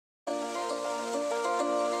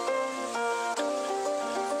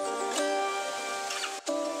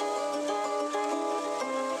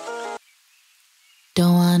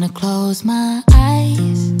Don't wanna close my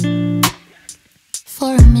eyes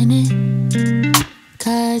for a minute,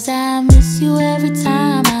 'cause I miss you every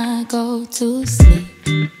time I go to sleep.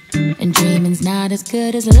 And dreaming's not as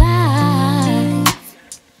good as life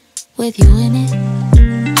with you in it.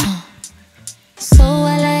 So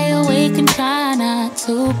I lay awake and try not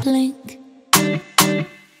to blink.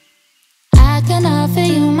 I can offer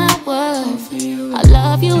you my word. I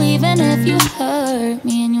love you even if you hurt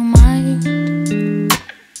me, and you might.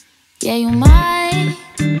 Yeah, you might.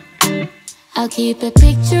 I'll keep a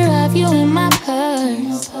picture of you in my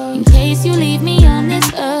purse in case you leave me on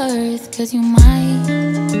this earth, 'cause you might.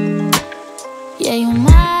 Yeah, you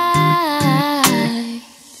might.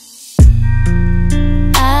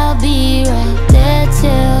 I'll be right there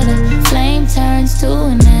till the flame turns to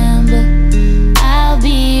an ember. I'll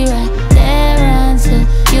be right there until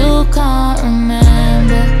you can't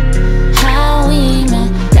remember how we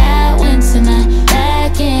met that winter night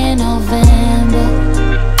back in November.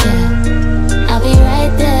 Yeah, I'll be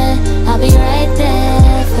right there, I'll be right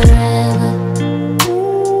there forever.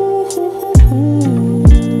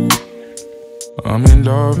 I'm in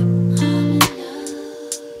love,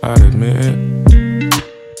 I'll admit it.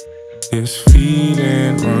 This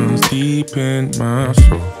feeling runs deep in my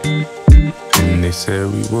soul. And they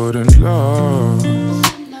said we wouldn't love,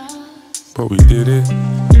 but we did it.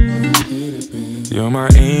 You're my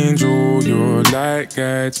angel, your light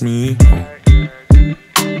guides me home.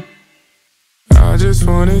 I just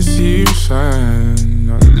wanna see you shine.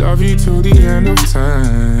 I love you till the end of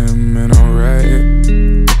time. And alright,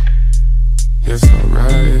 yes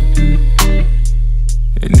alright.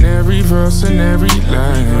 In every verse and every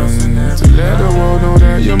line, to let the world know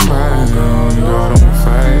that you're mine. Girl, don't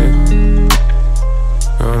fight,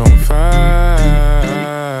 girl, don't fight.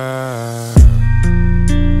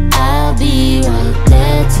 I'll be right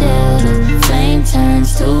there till the flame turns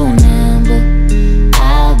to an ember.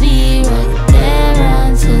 I'll be right there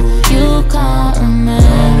until you can't remember.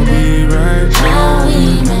 I'll be right how we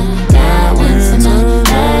met that winter night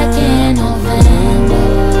back in November.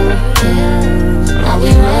 Yeah, I'll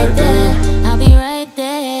be right there, I'll be right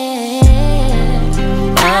there.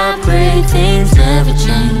 I pray things never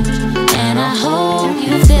change, and I hope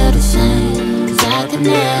you feel the same, 'cause I could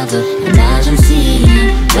never imagine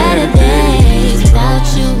seeing better days without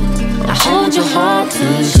you. I hold your heart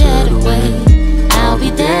to shed away. I'll be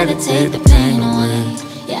there to take the pain away.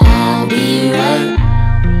 Yeah, I'll be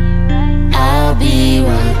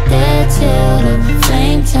right there till the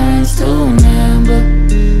flame turns to